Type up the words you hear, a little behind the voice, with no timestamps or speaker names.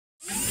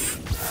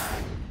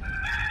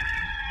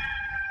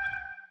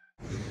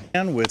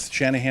And with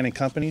Shanahan and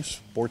Company,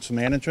 Sports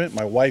Management.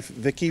 My wife,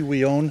 Vicki,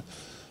 we own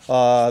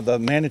the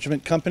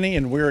management company,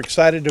 and we're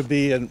excited to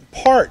be a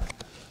part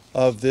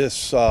of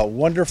this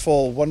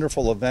wonderful,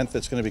 wonderful event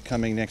that's going to be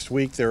coming next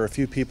week. There are a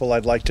few people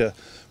I'd like to,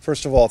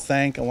 first of all,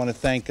 thank. I want to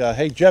thank,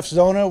 hey, Jeff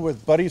Zona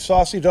with Buddy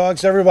Saucy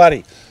Dogs.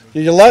 Everybody,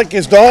 did you like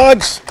his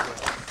dogs?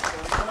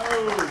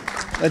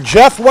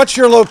 Jeff, what's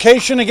your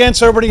location again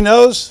so everybody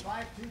knows?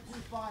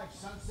 5225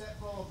 Sunset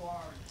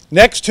Boulevard.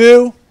 Next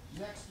to?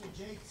 Next to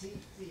JT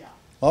Fiat.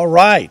 All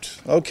right.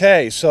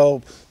 Okay.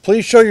 So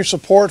please show your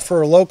support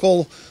for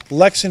local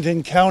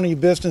Lexington County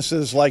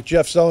businesses like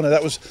Jeff Zona.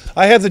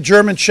 I had the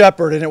German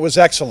Shepherd and it was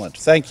excellent.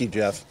 Thank you,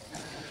 Jeff.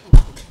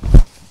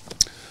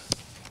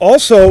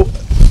 Also,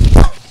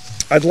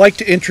 I'd like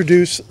to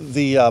introduce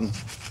the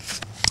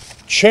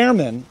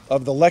chairman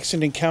of the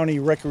Lexington County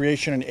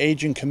Recreation and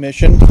Aging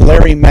Commission,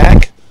 Larry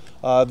Mack.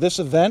 This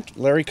event,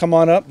 Larry, come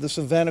on up. This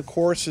event, of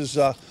course, is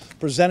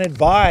presented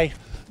by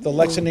the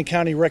Lexington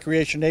County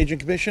Recreation and Aging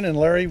Commission. And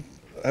Larry,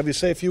 have you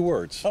say a few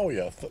words? Oh,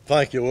 yeah.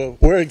 Thank you.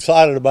 We're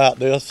excited about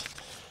this.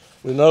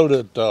 We know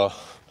that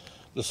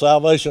the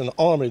Salvation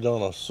Army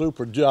done a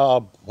super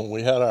job when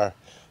we had our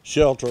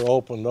shelter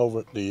opened over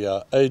at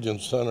the Aging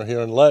Center here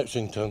in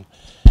Lexington.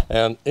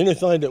 And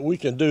anything that we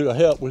can do to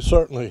help, we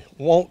certainly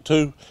want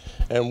to.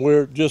 And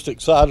we're just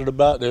excited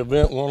about the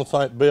event. We want to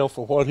thank Bill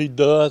for what he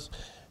does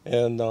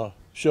and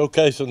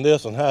showcasing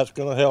this and how it's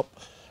going to help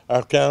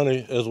our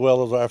county as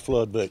well as our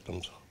flood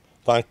victims.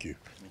 Thank you.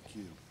 Thank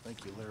you.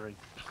 Thank you, Larry.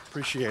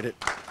 Appreciate it.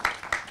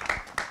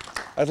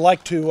 I'd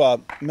like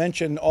to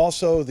mention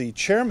also the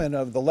chairman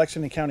of the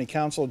Lexington County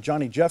Council,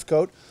 Johnny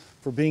Jeffcoat,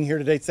 for being here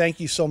today. Thank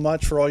you so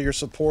much for all your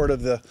support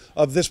of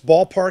this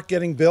ballpark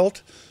getting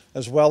built,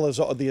 as well as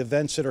all the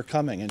events that are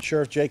coming. And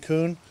Sheriff Jay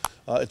Kuhn,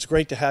 it's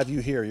great to have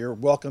you here. You're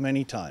welcome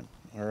anytime.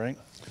 All right.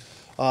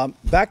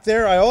 Back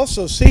there, I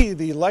also see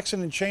the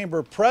Lexington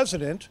Chamber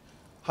president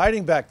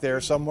hiding back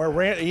there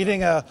somewhere,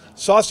 eating a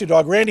saucy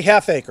dog, Randy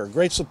Halfacre.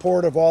 Great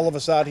support of all of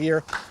us out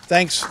here.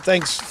 Thanks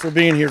for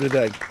being here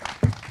today.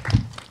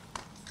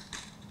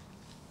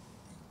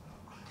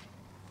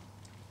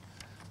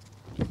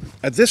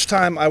 At this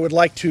time, I would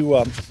like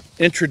to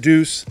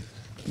introduce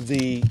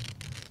the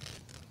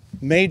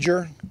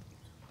Major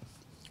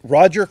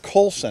Roger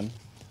Colson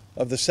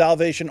of the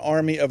Salvation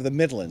Army of the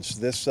Midlands.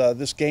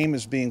 This game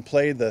is being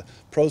played. The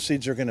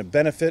proceeds are going to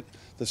benefit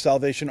the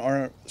Salvation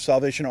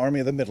Army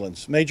of the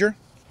Midlands. Major?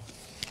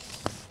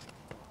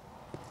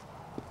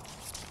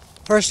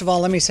 First of all,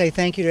 let me say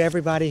thank you to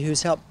everybody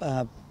who's helped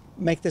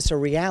make this a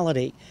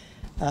reality.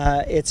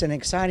 It's an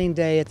exciting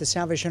day at the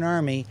Salvation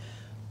Army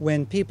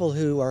when people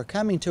who are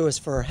coming to us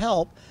for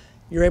help,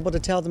 you're able to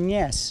tell them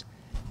yes.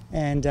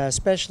 And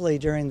especially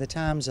during the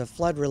times of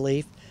flood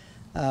relief,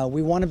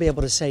 we want to be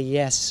able to say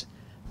yes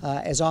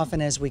as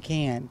often as we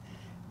can.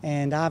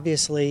 And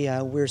obviously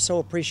we're so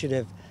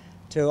appreciative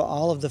to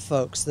all of the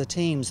folks, the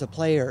teams, the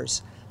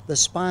players, the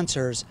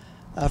sponsors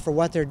for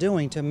what they're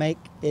doing to make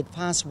it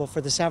possible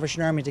for the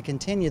Salvation Army to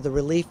continue the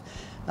relief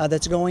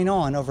that's going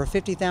on. Over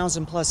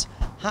 50,000 plus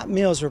hot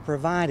meals were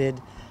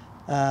provided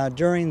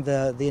during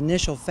the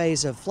initial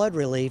phase of flood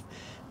relief,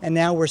 and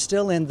now we're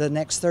still in the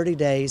next 30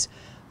 days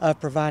of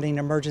providing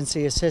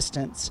emergency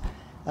assistance.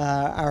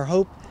 Our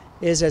hope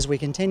is, as we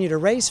continue to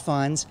raise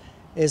funds,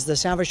 is the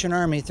Salvation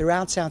Army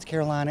throughout South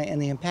Carolina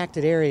and the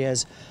impacted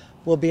areas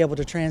will be able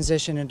to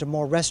transition into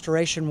more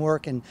restoration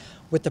work, and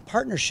with the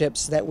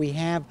partnerships that we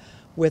have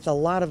with a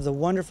lot of the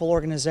wonderful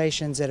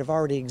organizations that have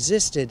already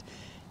existed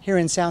here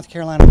in South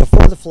Carolina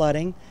before the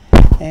flooding.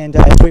 And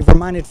as we've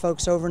reminded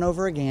folks over and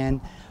over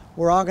again,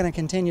 we're all going to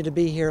continue to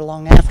be here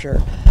long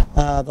after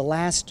the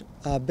last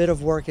bit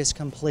of work is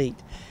complete.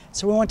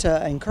 So we want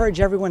to encourage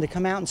everyone to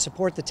come out and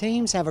support the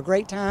teams, have a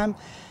great time.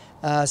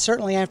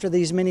 Certainly after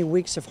these many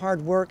weeks of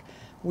hard work,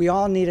 we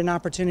all need an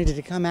opportunity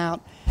to come out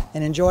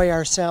and enjoy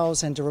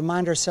ourselves and to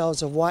remind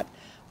ourselves of what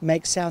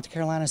makes South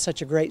Carolina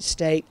such a great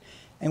state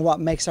and what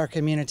makes our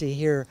community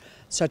here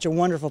such a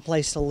wonderful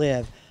place to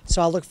live.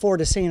 So I look forward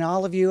to seeing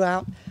all of you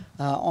out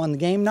on the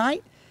game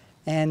night,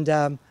 and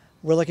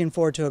we're looking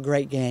forward to a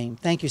great game.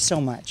 Thank you so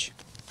much.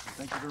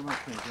 Thank you very much,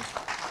 Major.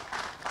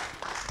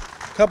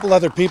 A couple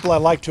other people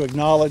I'd like to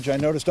acknowledge. I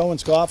noticed Owen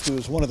Scoff, who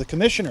is one of the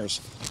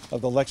commissioners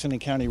of the Lexington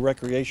County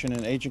Recreation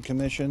and Aging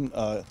Commission.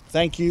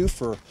 Thank you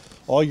for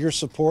all your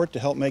support to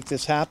help make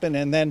this happen.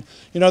 And then,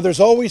 you know, there's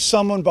always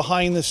someone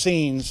behind the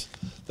scenes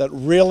that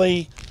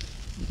really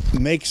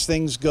makes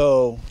things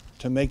go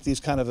to make these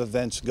kind of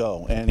events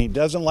go. And he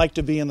doesn't like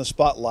to be in the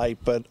spotlight,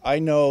 but I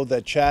know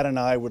that Chad and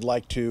I would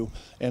like to,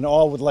 and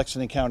all with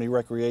Lexington County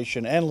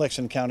Recreation and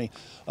Lexington County,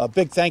 a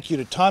big thank you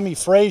to Tommy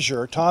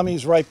Frazier.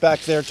 Tommy's right back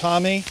there.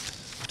 Tommy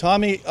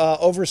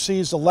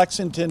oversees the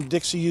Lexington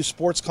Dixie Youth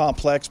Sports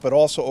Complex, but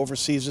also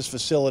oversees this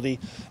facility,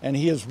 and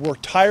he has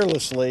worked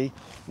tirelessly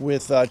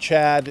with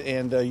Chad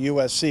and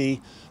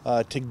USC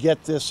to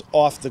get this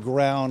off the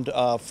ground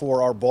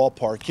for our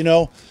ballpark. You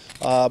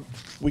know,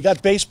 we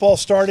got baseball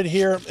started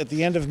here at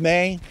the end of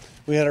May.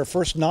 We had our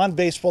first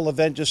non-baseball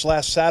event just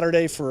last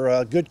Saturday for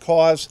a good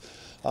cause.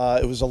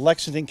 It was a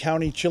Lexington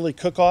County chili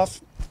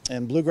cook-off,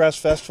 and Bluegrass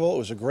Festival. It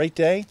was a great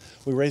day.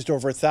 We raised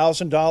over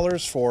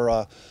 $1,000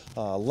 for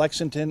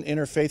Lexington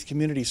Interfaith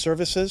Community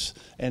Services,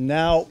 and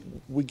now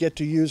we get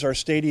to use our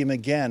stadium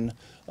again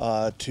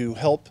to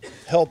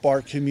help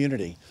our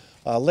community.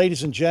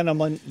 Ladies and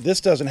gentlemen, this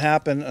doesn't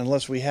happen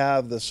unless we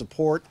have the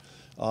support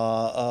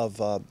of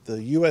the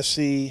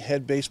USC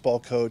head baseball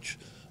coach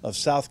of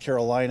South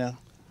Carolina,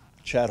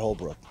 Chad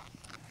Holbrook.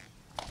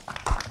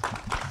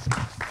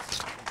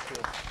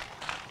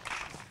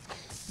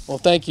 Well,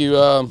 thank you.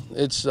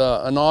 It's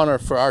an honor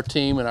for our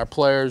team and our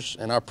players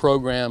and our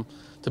program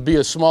to be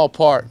a small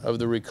part of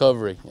the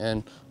recovery,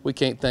 and we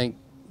can't thank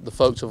the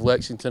folks of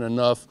Lexington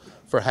enough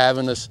for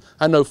having us.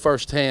 I know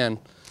firsthand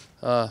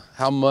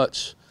how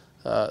much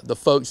the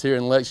folks here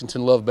in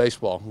Lexington love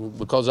baseball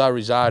because I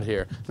reside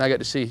here, and I get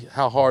to see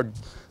how hard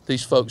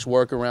these folks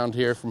work around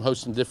here from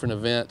hosting different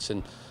events,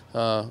 and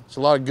it's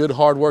a lot of good,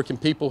 hard-working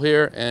people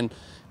here, and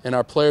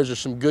our players are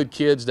some good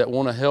kids that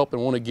want to help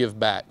and want to give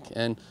back.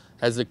 And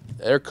as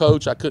their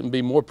coach, I couldn't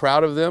be more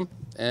proud of them.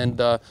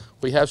 And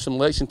we have some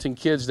Lexington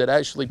kids that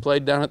actually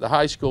played down at the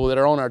high school that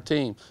are on our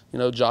team. You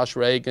know, Josh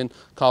Reagan,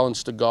 Colin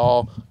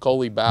Stegall,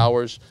 Coley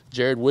Bowers,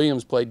 Jared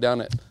Williams played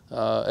down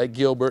at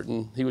Gilbert,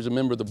 and he was a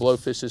member of the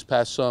Blowfish this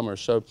past summer.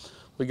 So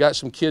we got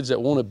some kids that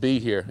want to be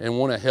here and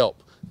want to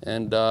help.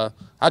 And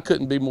I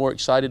couldn't be more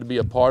excited to be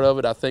a part of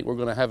it. I think we're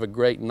going to have a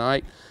great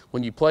night.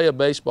 When you play a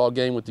baseball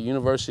game with the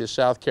University of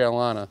South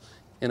Carolina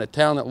in a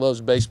town that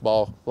loves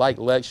baseball like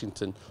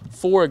Lexington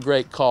for a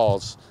great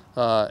cause,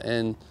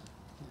 and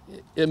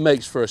it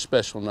makes for a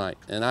special night.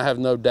 And I have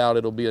no doubt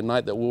it'll be a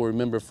night that we'll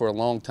remember for a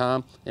long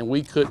time. And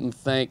we couldn't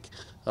thank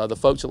the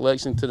folks at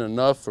Lexington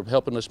enough for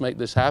helping us make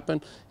this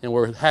happen. And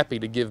we're happy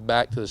to give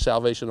back to the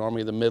Salvation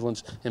Army of the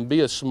Midlands and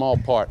be a small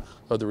part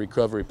of the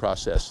recovery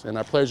process. And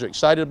our players are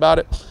excited about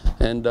it,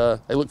 and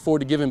they look forward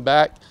to giving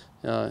back.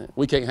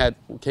 We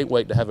can't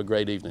wait to have a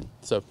great evening.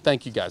 So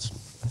thank you, guys.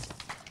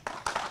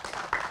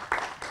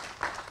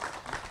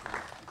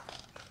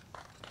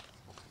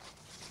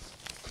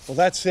 Well,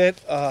 that's it.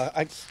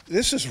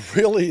 This is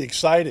really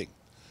exciting.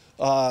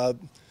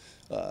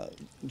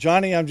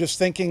 Johnny, I'm just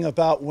thinking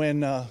about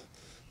when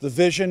the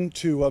vision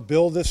to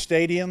build this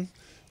stadium,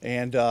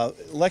 and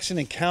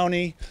Lexington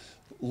County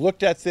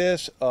looked at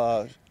this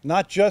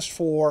not just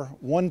for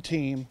one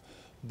team,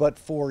 but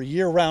for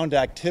year-round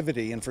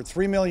activity. And for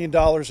 $3 million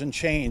and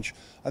change,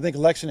 I think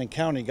Lexington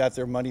County got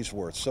their money's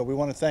worth. So we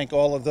want to thank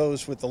all of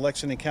those with the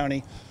Lexington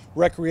County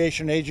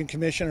Recreation Agent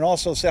Commission, and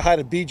also say hi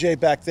to BJ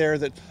back there,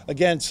 that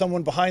again,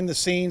 someone behind the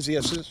scenes, the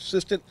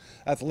Assistant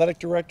Athletic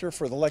Director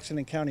for the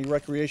Lexington County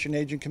Recreation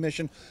Agent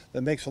Commission,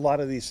 that makes a lot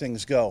of these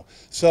things go.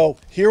 So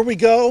here we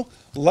go,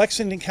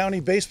 Lexington County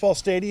Baseball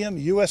Stadium,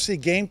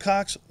 USC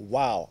Gamecocks.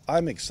 Wow,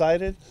 I'm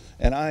excited,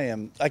 and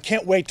I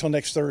can't wait till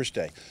next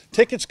Thursday.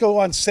 Tickets go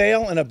on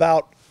sale in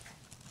about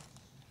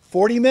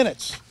 40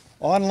 minutes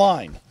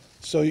online.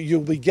 So you'll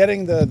be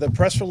getting the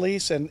press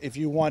release, and if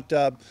you want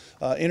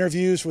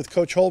interviews with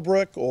Coach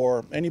Holbrook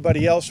or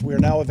anybody else, we're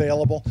now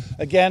available.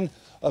 Again,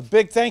 a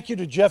big thank you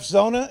to Jeff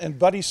Zona and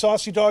Buddy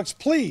Saucy Dogs.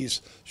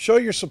 Please show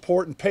your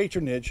support and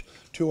patronage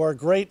to our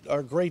great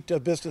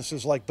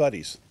businesses like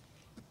Buddy's.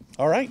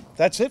 All right,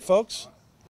 that's it, folks.